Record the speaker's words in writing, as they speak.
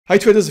Hi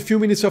traders, a few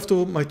minutes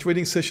after my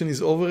trading session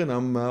is over and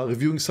I'm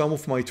reviewing some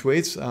of my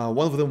trades.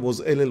 One of them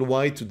was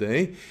LLY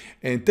today,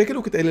 and take a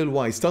look at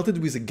LLY. It started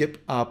with a gap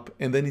up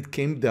and then it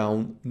came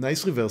down,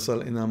 nice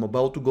reversal, and I'm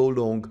about to go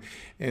long.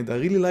 And I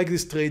really like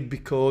this trade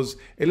because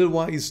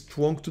LLY is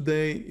strong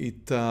today.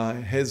 It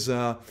has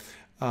a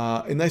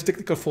nice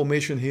technical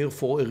formation here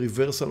for a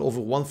reversal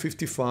over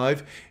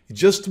 155. It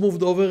just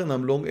moved over and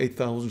I'm long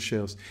 8,000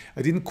 shares.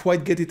 I didn't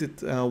quite get it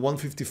at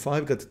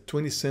 155, got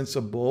 20 cents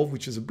above,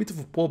 which is a bit of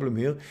a problem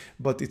here,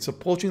 but it's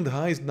approaching the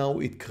highs. Now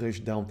it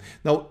crashed down.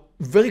 Now,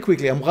 very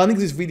quickly, I'm running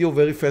this video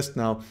very fast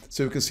now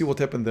so you can see what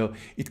happened there.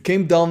 It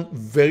came down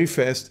very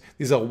fast.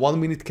 These are 1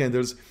 minute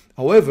candles.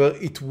 However,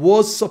 it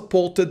was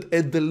supported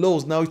at the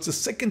lows. Now it's the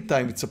second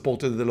time it's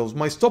supported at the lows.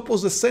 My stop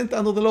was a cent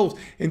under the lows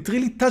and it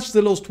really touched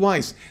the lows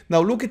twice.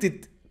 Now look at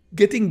it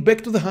getting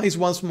back to the highs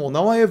once more.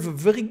 Now I have a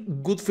very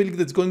good feeling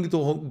that it's going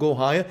to go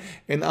higher,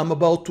 and I'm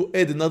about to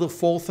add another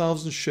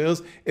 4,000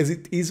 shares as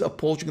it is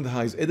approaching the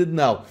highs. Added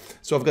now.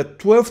 So I've got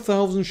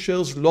 12,000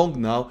 shares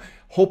long now,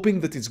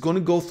 hoping that it's going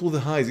to go through the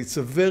highs. It's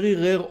a very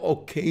rare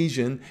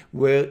occasion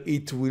where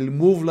it will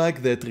move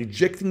like that,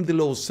 rejecting the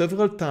lows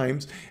several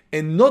times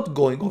and not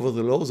going over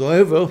the lows.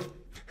 However,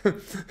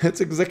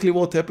 that's exactly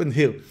what happened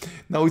here.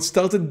 Now it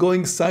started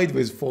going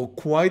sideways for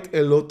quite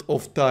a lot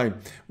of time.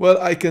 Well,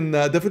 I can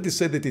definitely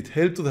say that it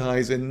held to the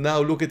highs, and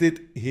now look at it.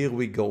 Here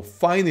we go.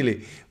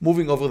 Finally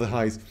moving over the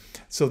highs.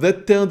 So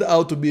that turned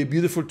out to be a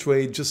beautiful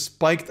trade, just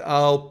spiked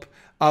up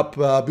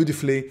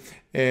beautifully,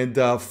 and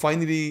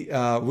finally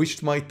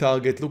reached my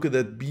target. Look at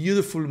that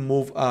beautiful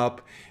move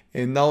up,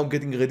 and now I'm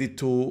getting ready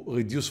to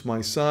reduce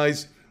my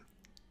size.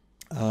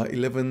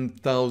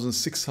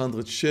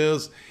 11,600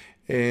 shares,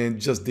 and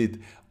just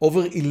did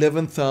over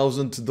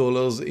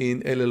 $11,000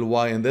 in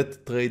LLY, and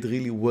that trade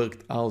really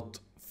worked out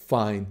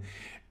fine.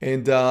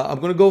 And I'm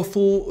going to go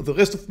through the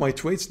rest of my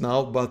trades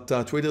now, but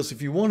traders,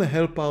 if you want to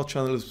help our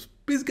channel,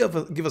 please give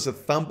us a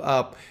thumb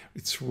up.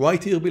 It's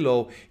right here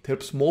below. It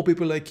helps more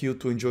people like you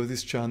to enjoy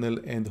this channel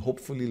and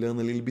hopefully learn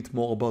a little bit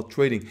more about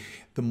trading.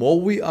 The more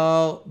we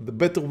are, the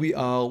better we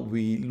are.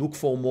 We look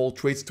for more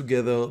trades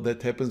together.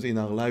 That happens in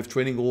our live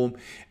training room,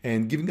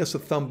 and giving us a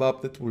thumb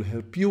up that will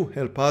help you,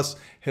 help us,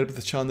 help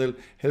the channel,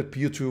 help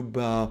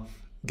YouTube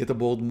get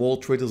aboard more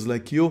traders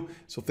like you.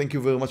 So thank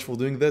you very much for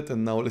doing that.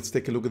 And now let's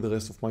take a look at the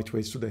rest of my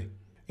trades today.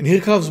 And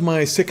here comes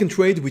my second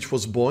trade, which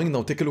was Boeing.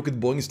 Now take a look at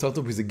Boeing. It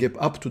started with a gap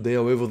up today.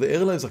 However, the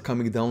airlines are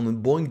coming down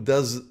and Boeing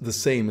does the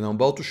same. And I'm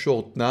about to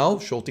short now,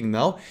 shorting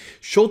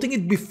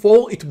it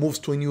before it moves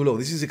to a new low.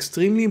 This is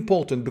extremely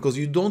important because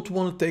you don't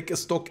want to take a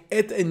stock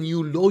at a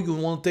new low. You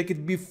want to take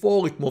it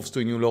before it moves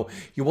to a new low.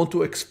 You want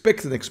to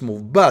expect the next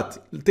move.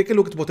 But take a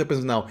look at what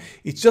happens now.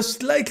 It just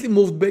slightly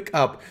moved back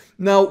up.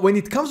 Now, when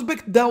it comes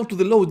back down to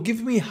the low, it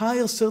gives me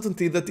higher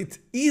certainty that it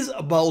is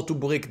about to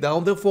break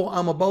down. Therefore,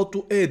 I'm about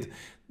to add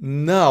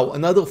now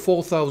another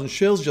 4,000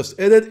 shares, just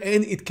added,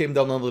 and it came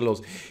down under the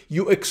lows.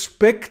 You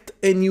expect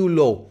a new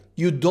low.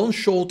 You don't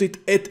short it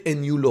at a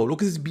new low.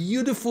 Look at this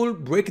beautiful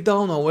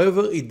breakdown.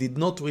 However, it did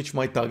not reach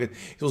my target.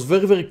 It was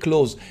very, very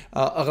close,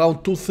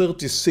 around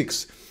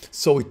 236.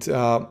 So it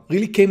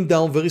really came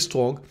down very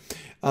strong.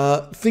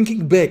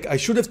 Thinking back, I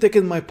should have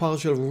taken my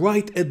partial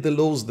right at the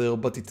lows there,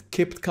 but it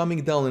kept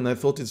coming down and I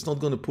thought it's not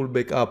going to pull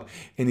back up,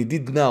 and it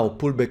did now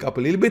pull back up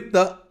a little bit,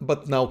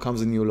 but now comes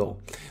a new low.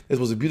 That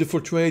was a beautiful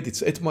trade.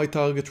 It's at my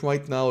target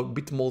right now, a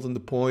bit more than the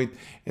point,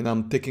 and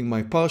I'm taking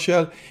my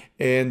partial,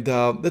 and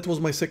that was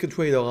my second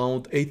trade,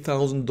 around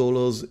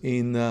 $8,000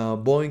 in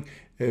Boeing.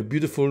 A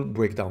beautiful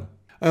breakdown.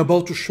 I'm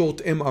about to short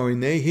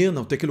mRNA here.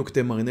 Now take a look at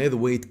mRNA, the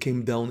way it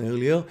came down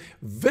earlier.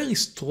 Very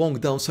strong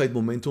downside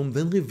momentum,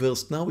 then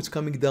reversed. Now it's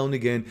coming down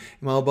again.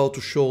 I'm about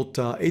to short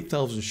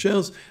 8,000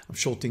 shares. I'm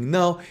shorting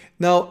now.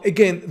 Now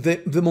again,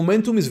 the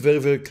momentum is very,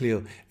 very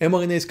clear.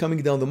 mRNA is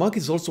coming down. The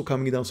market is also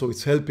coming down, so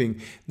it's helping.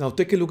 Now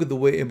take a look at the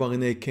way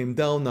mRNA came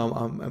down.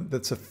 Now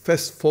that's a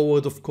fast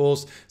forward, of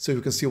course, so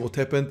you can see what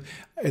happened.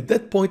 At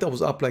that point, I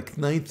was up like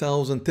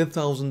 $9,000,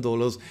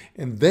 $10,000,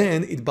 and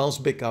then it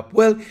bounced back up.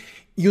 Well,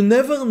 you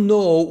never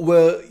know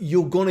where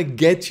you're gonna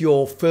get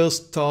your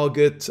first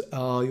target,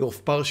 your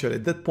partial.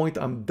 At that point,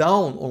 I'm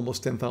down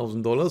almost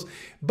 $10,000,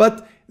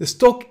 but the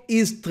stock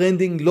is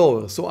trending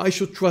lower, so I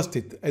should trust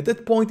it. At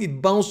that point,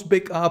 it bounced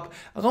back up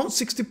around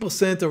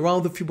 60%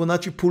 around the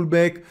Fibonacci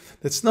pullback.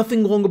 There's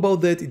nothing wrong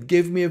about that. It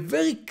gave me a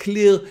very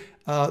clear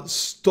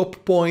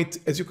stop point.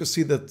 As you can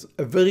see, that's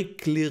a very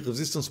clear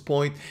resistance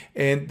point,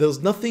 and there's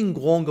nothing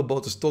wrong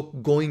about the stock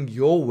going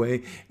your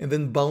way and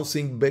then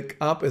bouncing back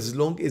up as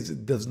long as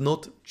it does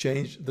not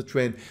change the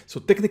trend.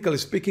 So technically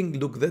speaking,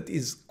 look, that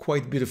is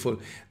quite beautiful.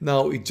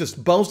 Now it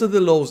just bounced at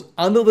the lows,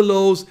 under the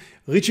lows,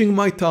 reaching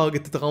my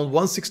target at around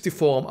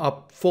 164. I'm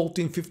up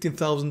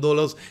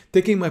 $14,000,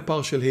 taking my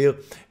partial here,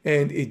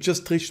 and it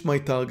just reached my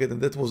target, and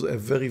that was a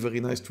very,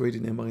 very nice trade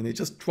in mRNA.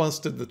 Just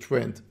trusted the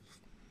trend.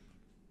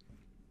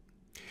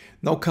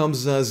 Now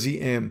comes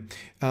ZM.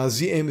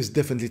 ZM is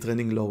definitely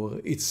trending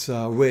lower. It's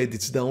red,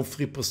 it's down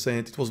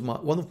 3%. It was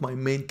one of my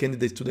main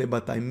candidates today,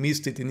 but I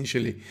missed it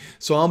initially.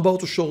 So I'm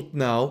about to short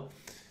now.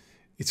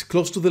 It's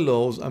close to the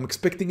lows. I'm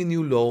expecting a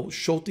new low,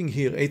 shorting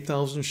here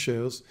 8,000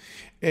 shares,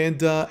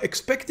 and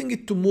expecting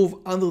it to move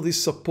under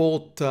this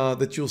support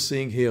that you're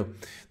seeing here.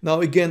 Now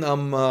again,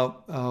 I'm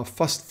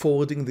fast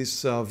forwarding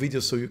this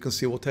video so you can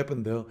see what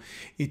happened there.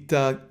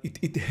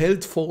 It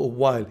held for a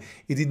while.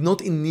 It did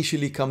not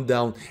initially come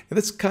down, and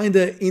that's kind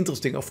of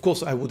interesting. Of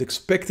course, I would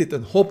expect it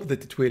and hope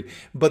that it will,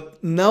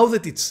 but now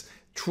that it's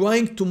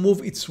trying to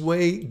move its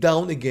way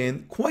down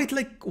again, quite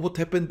like what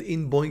happened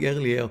in Boeing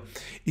earlier,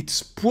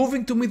 it's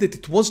proving to me that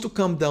it wants to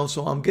come down,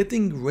 so I'm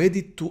getting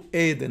ready to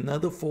add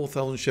another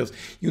 4,000 shares.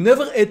 You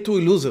never add to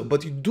a loser,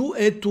 but you do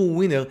add to a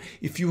winner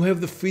if you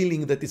have the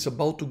feeling that it's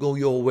about to go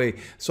your way.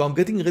 So I'm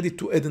getting ready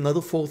to add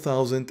another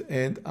 4,000,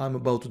 and I'm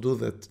about to do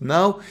that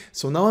now.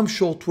 So now I'm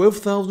short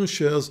 12,000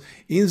 shares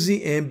in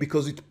ZM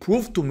because it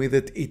proved to me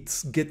that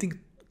it's getting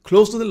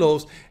close to the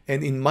lows,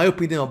 and in my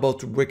opinion about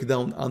to break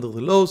down under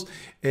the lows.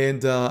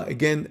 And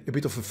again, a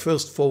bit of a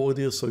first forward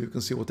here so you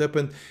can see what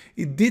happened.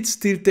 It did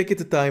still take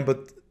it a time,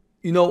 but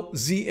you know,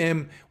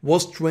 ZM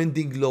was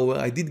trending lower.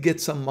 I did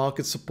get some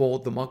market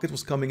support. The market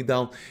was coming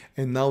down,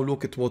 and now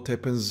look at what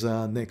happens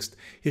next.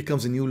 Here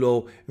comes a new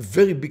low,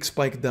 very big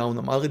spike down.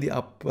 I'm already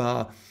up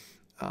well,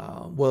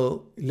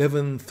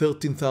 $11,000,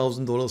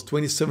 $13,000,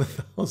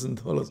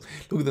 $27,000.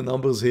 Look at the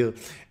numbers here.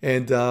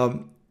 And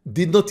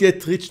did not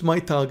yet reach my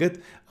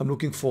target. I'm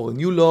looking for a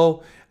new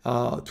low,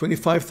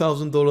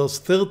 $25,000,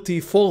 $30,000,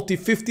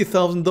 $40,000,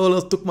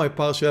 $50,000, took my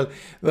partial.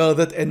 Well,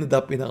 that ended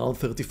up in around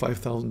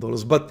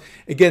 $35,000. But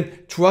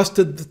again,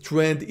 trusted the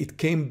trend. It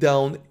came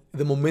down,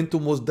 the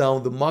momentum was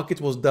down, the market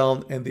was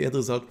down, and the end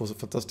result was a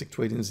fantastic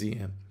trade in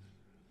ZM.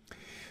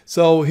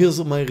 So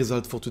here's my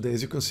result for today.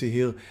 As you can see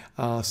here,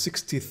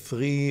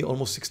 $63,000,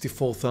 almost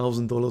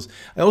 $64,000.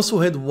 I also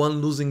had one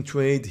losing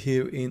trade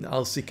here in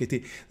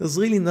RCKT. There's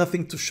really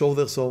nothing to show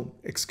there, so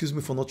excuse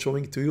me for not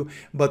showing it to you,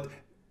 but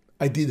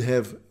I did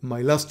have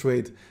my last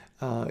trade,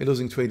 a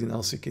losing trade in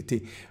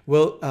RCKT.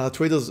 Well,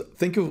 traders,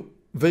 thank you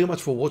very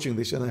much for watching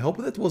this, and I hope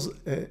that was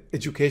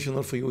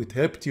educational for you. It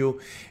helped you,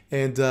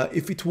 and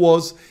if it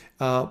was,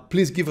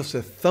 please give us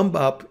a thumb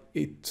up.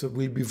 It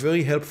will be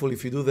very helpful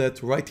if you do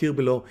that right here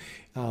below,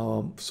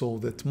 so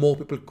that more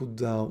people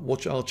could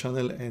watch our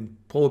channel and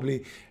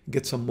probably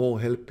get some more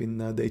help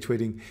in day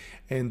trading.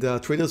 And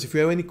traders, if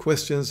you have any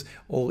questions,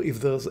 or if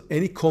there's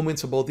any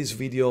comments about this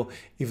video,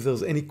 if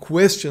there's any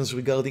questions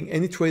regarding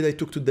any trade I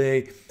took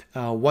today,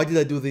 why did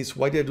I do this,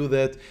 why did I do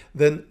that,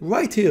 then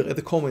right here at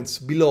the comments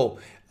below,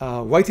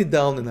 write it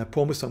down, and I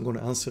promise I'm going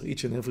to answer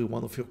each and every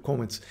one of your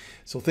comments.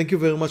 So thank you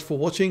very much for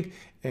watching,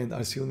 and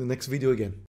I'll see you in the next video again.